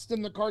lost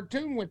in the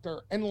cartoon with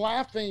her and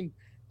laughing.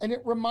 And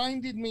it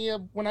reminded me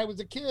of when I was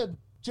a kid,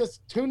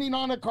 just tuning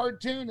on a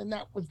cartoon, and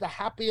that was the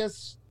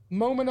happiest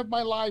moment of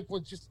my life,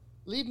 was just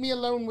leave me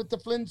alone with the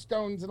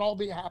Flintstones and I'll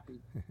be happy.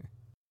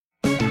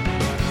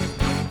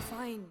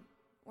 Fine.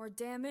 We're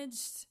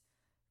damaged,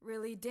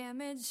 really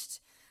damaged,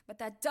 but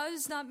that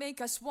does not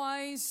make us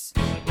wise.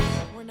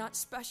 We're not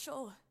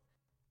special.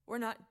 We're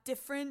not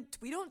different.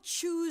 We don't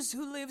choose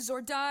who lives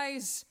or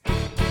dies.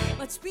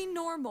 Let's be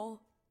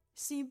normal.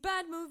 See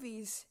bad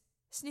movies.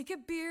 Sneak a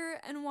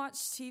beer and watch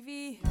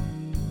TV.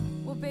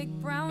 We'll bake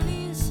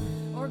brownies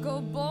or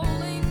go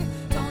bowling.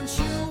 Don't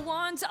you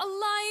want a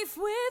life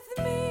with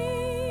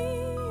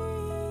me?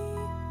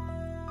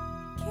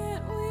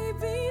 Can't we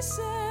be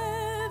 17?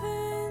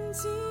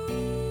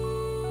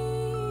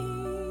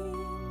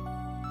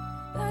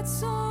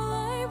 That's all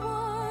I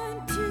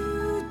want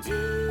to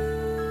do.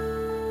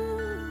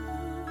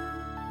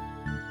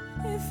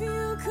 If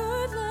you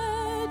could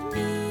let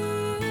me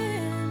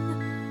in,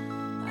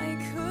 I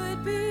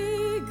could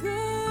be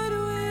good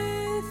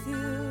with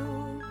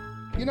you.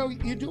 You know,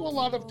 you do a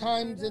lot of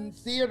times in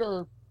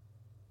theater,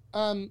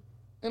 in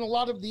a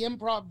lot of the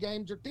improv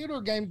games or theater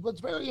games, but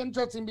it's very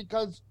interesting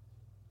because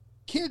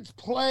kids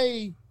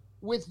play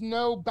with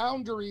no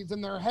boundaries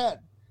in their head.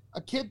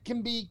 A kid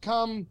can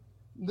become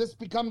this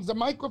becomes a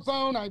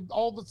microphone.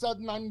 All of a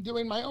sudden I'm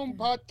doing my own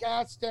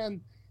podcast,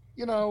 and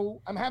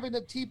I'm having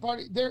a tea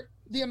party.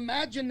 The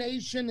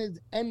imagination is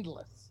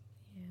endless.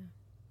 Yeah.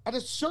 At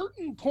a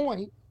certain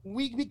point,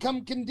 we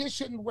become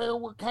conditioned where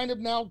we're kind of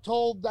now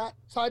told that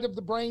side of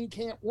the brain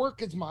can't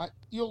work as much.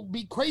 You'll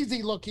be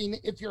crazy looking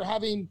if you're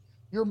having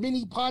your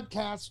mini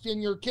podcast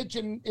in your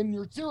kitchen in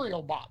your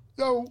cereal box.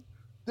 So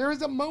there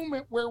is a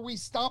moment where we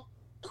stop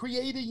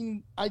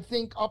creating, I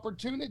think,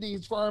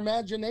 opportunities for our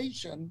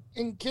imagination,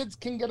 and kids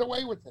can get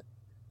away with it.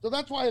 So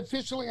that's why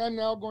officially I'm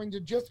now going to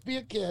just be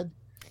a kid.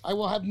 I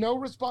will have no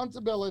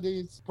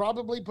responsibilities,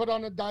 probably put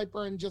on a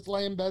diaper and just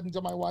lay in bed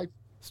until my wife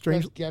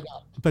says get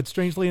up. But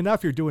strangely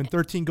enough, you're doing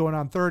 13 going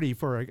on 30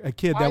 for a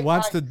kid that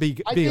wants to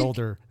be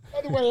older.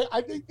 By the way,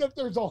 I think that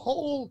there's a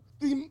whole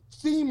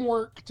theme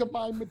work to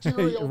my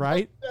material.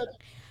 Right?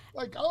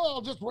 Like,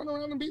 I'll just run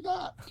around and be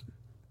that.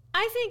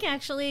 I think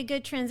actually a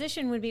good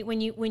transition would be when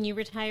you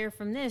retire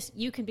from this,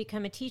 you can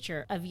become a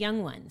teacher of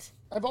young ones.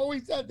 I've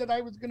always said that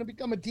I was going to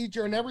become a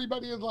teacher, and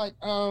everybody is like,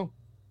 oh,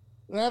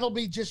 that'll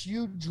be just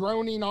you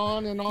droning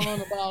on and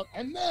on about.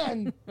 And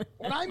then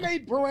when I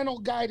made Parental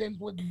Guidance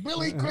with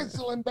Billy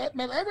Crystal and Bette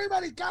Midler,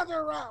 everybody gather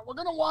around. We're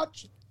going to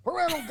watch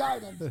Parental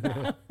Guidance for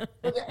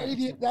the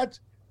 80th.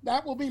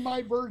 That will be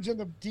my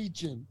version of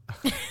teaching.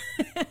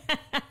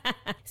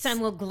 Son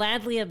will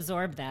gladly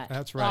absorb that.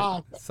 That's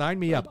right. Sign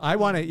me up. I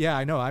want to. Yeah,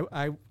 I know.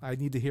 I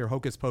need to hear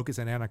Hocus Pocus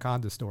and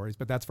Anaconda stories,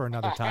 but that's for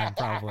another time,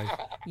 probably.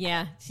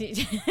 Yeah.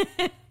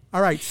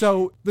 All right.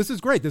 So this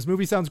is great. This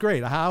movie sounds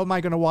great. How am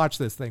I going to watch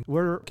this thing?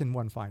 Where can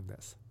one find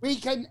this?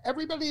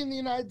 Everybody in the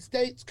United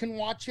States can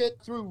watch it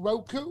through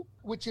Roku,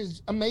 which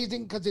is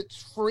amazing because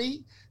it's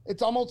free.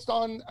 It's almost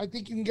on. I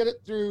think you can get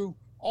it through.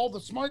 All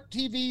the smart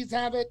TVs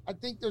have it. I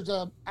think there's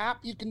an app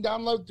you can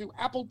download through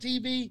Apple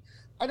TV.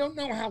 I don't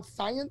know how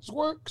science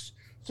works,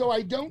 so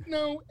I don't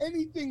know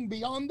anything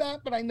beyond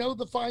that, but I know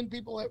the fine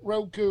people at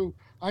Roku,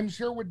 I'm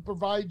sure, would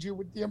provide you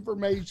with the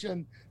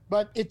information.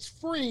 But it's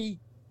free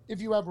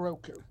if you have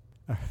Roku.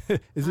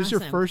 Is this your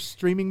first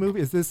streaming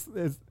movie?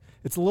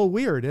 It's a little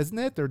weird, isn't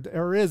it?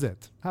 Or is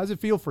it? How does it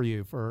feel for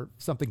you for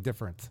something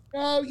different?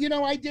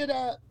 I did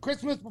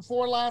Christmas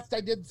before last.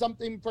 I did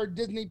something for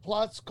Disney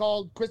Plus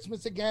called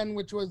Christmas Again,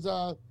 which was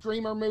a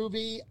streamer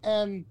movie,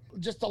 and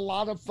just a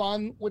lot of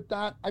fun with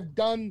that. I've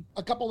done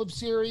a couple of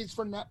series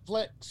for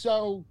Netflix.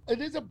 So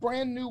it is a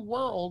brand new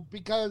world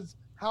because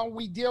how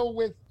we deal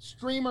with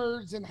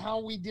streamers and how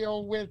we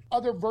deal with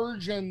other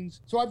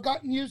versions. So I've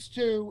gotten used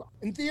to,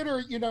 in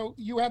theater,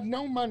 you have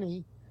no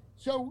money.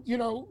 So,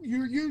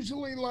 you're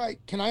usually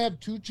like, can I have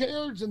 2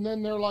 chairs? And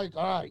then they're like,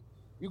 all right,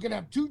 you can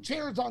have 2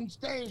 chairs on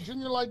stage. And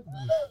you're like,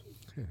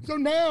 so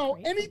now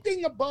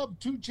anything above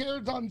 2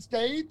 chairs on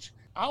stage,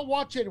 I'll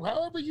watch it.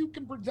 However you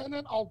can present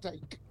it, I'll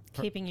take.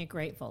 Keeping you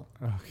grateful.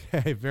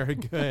 Okay, very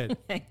good.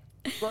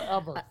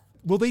 Forever.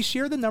 Will they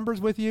share the numbers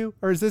with you,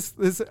 or is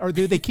this or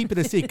do they keep it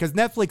a secret? Because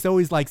Netflix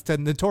always likes to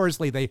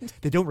notoriously they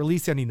don't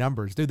release any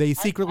numbers. Do they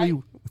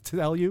secretly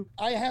tell you?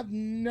 I have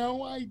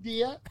no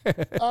idea.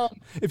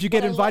 If you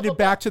get invited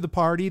back to the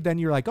party, then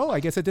you're like, oh,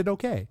 I guess I did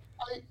okay.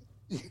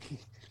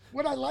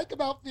 What I like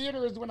about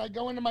theater is when I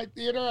go into my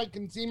theater, I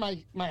can see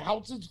my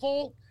house is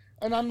full,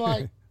 and I'm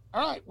like,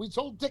 all right, we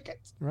sold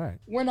tickets. Right.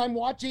 When I'm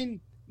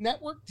watching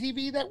network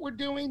TV that we're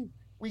doing,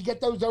 we get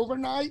those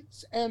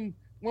overnights, and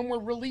when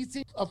we're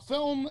releasing a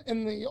film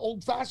in the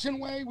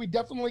old-fashioned way, we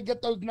definitely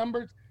get those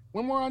numbers.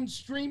 When we're on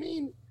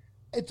streaming,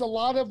 it's a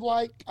lot of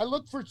I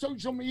look for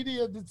social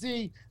media to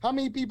see how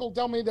many people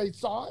tell me they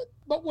saw it.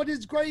 But what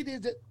is great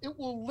is it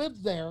will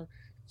live there.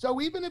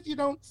 So even if you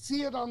don't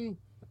see it on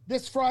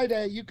this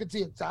Friday, you could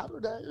see it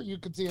Saturday, or you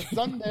could see it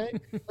Sunday,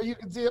 or you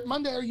could see it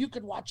Monday, or you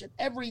could watch it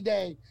every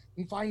day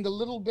and find a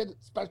little bit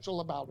special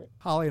about it.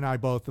 Holly and I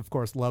both, of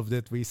course, loved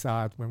it. We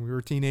saw it when we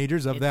were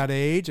teenagers of that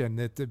age, and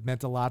it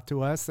meant a lot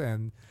to us,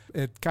 and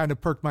it kind of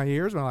perked my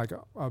ears. When I'm like,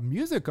 a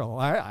musical,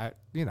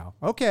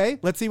 okay,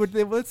 let's see what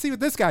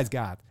this guy's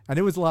got, and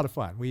it was a lot of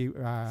fun.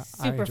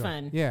 Super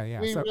fun. Yeah.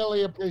 We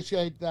really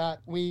appreciate that.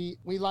 We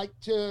like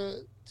to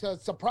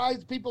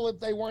surprise people if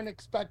they weren't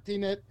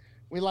expecting it.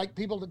 We like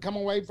people to come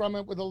away from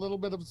it with a little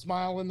bit of a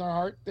smile in their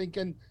heart,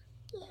 thinking,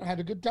 I had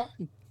a good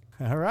time.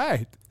 All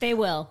right. They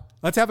will.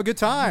 Let's have a good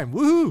time.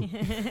 Woohoo.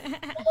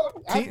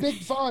 Have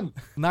big fun.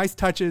 Nice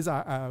touches.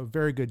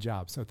 Very good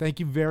job. So thank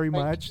you very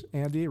much,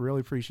 Andy.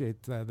 Really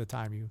appreciate the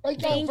time you.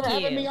 Thank you for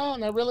having me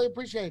on. I really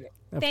appreciate it.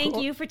 Thank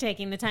you for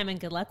taking the time, and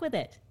good luck with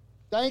it.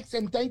 Thanks,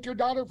 and thank your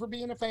daughter for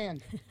being a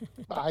fan.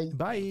 Bye.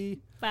 Bye.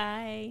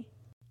 Bye.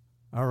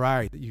 All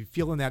right. You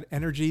feeling that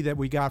energy that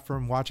we got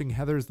from watching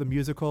Heathers the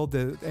musical?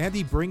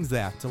 Andy brings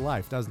that to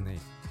life, doesn't he?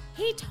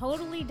 He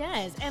totally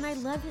does. And I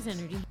love his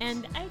energy.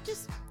 And I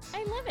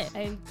love it.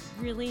 I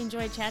really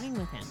enjoyed chatting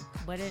with him.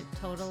 What a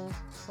total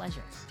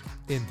pleasure.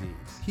 Indeed.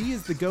 He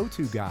is the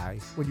go-to guy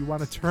when you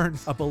want to turn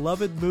a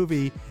beloved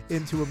movie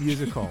into a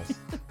musical.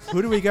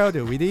 Who do we go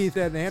to? We need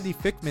an Andy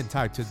Fickman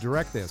type to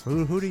direct this.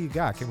 Who do you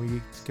got? Can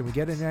we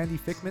get an Andy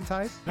Fickman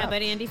type? How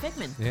about Andy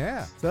Fickman?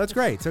 Yeah. So that's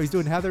great. So he's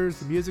doing Heathers,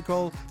 the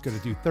musical. He's going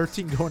to do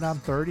 13 Going on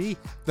 30,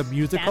 the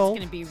musical. That's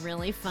going to be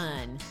really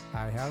fun.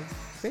 I have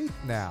faith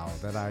now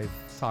that I've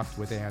talked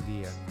with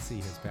Andy and see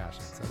his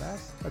passion. So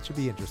that should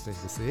be interesting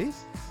to see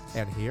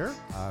and hear.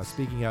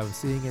 Speaking of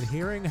seeing and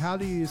hearing, how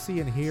do you see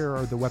and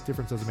hear the What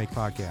Difference Does It Make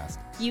podcast?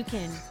 You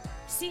can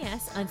see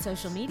us on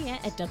social media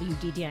at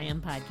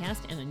WDDIM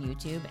Podcast and on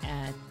YouTube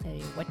at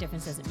What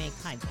Difference Does It Make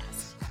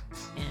podcast.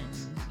 And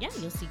yeah,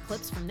 you'll see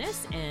clips from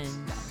this and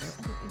other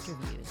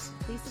interviews.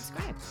 Please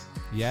subscribe.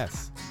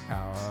 Yes.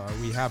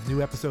 We have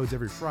new episodes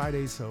every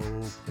Friday, so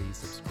please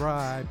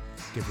subscribe.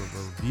 Give a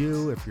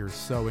review if you're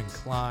so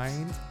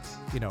inclined.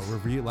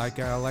 Review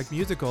like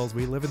musicals.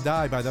 We live and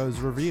die by those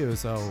reviews.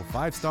 So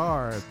 5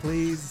 stars,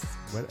 please.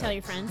 Tell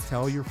your friends.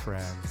 Tell your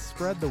friends.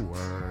 Spread the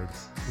word.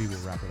 We will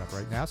wrap it up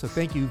right now. So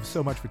thank you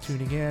so much for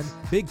tuning in.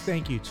 Big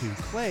thank you to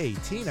Clay,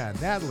 Tina,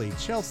 Natalie,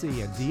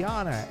 Chelsea, and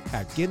Deanna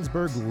at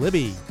Ginsburg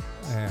Libby.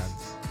 And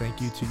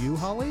thank you to you,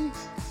 Holly.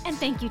 And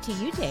thank you to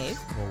you, Dave.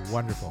 Well,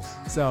 wonderful.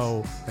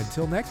 So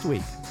until next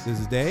week, this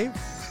is Dave.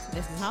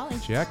 This is Holly.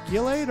 Check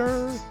you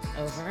later.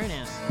 Over and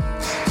out.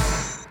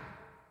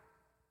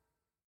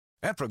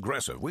 At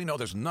Progressive, we know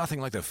there's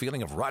nothing like the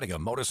feeling of riding a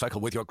motorcycle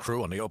with your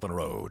crew on the open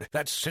road.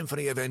 That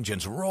symphony of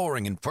engines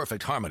roaring in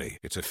perfect harmony.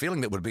 It's a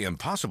feeling that would be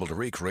impossible to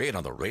recreate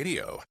on the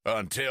radio.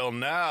 Until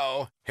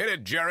now. Hit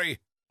it, Jerry.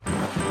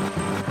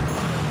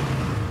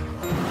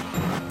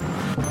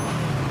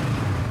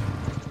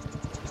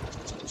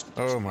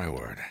 Oh, my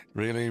word.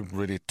 Really,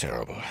 really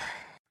terrible.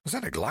 Was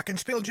that a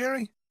glockenspiel,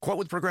 Jerry? Quote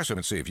with Progressive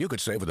and see if you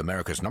could save with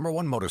America's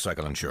 #1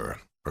 motorcycle insurer.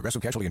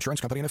 Progressive Casualty Insurance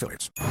Company and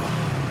Affiliates.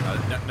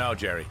 No,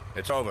 Jerry.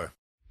 It's over.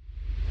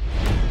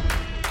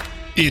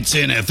 It's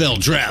NFL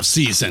draft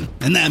season,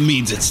 and that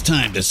means it's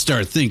time to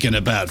start thinking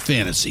about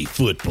fantasy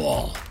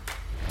football.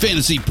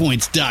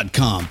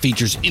 FantasyPoints.com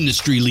features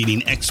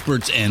industry-leading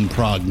experts and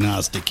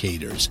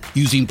prognosticators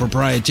using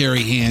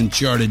proprietary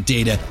hand-charted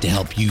data to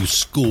help you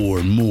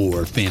score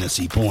more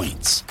fantasy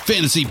points.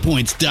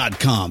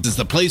 FantasyPoints.com is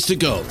the place to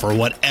go for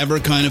whatever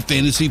kind of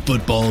fantasy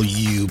football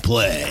you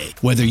play.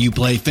 Whether you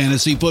play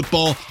fantasy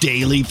football,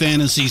 daily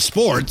fantasy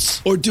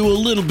sports, or do a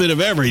little bit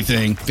of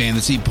everything,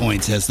 Fantasy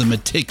Points has the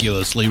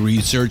meticulously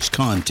researched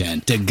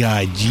content to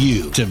guide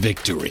you to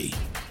victory.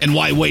 And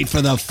why wait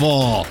for the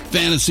fall?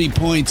 Fantasy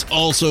Points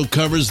also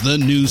covers the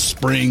new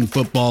spring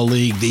football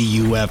league, the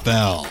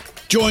UFL.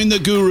 Join the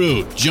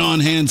guru, John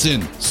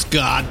Hansen,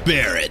 Scott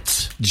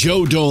Barrett,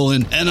 Joe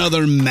Dolan, and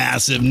other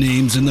massive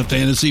names in the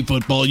fantasy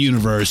football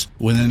universe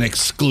with an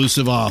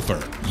exclusive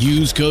offer.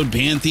 Use code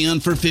Pantheon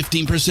for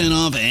 15%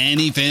 off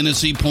any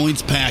Fantasy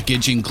Points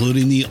package,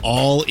 including the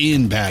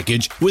all-in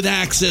package, with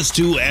access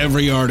to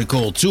every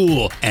article,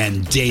 tool,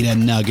 and data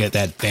nugget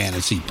that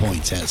Fantasy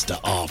Points has to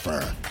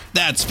offer.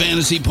 That's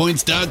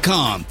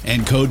FantasyPoints.com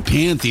and code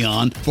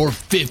Pantheon for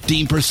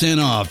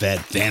 15% off at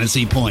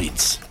Fantasy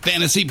Points.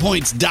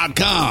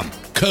 FantasyPoints.com,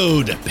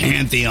 code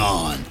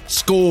Pantheon.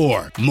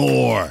 Score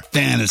more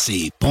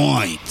fantasy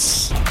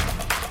points.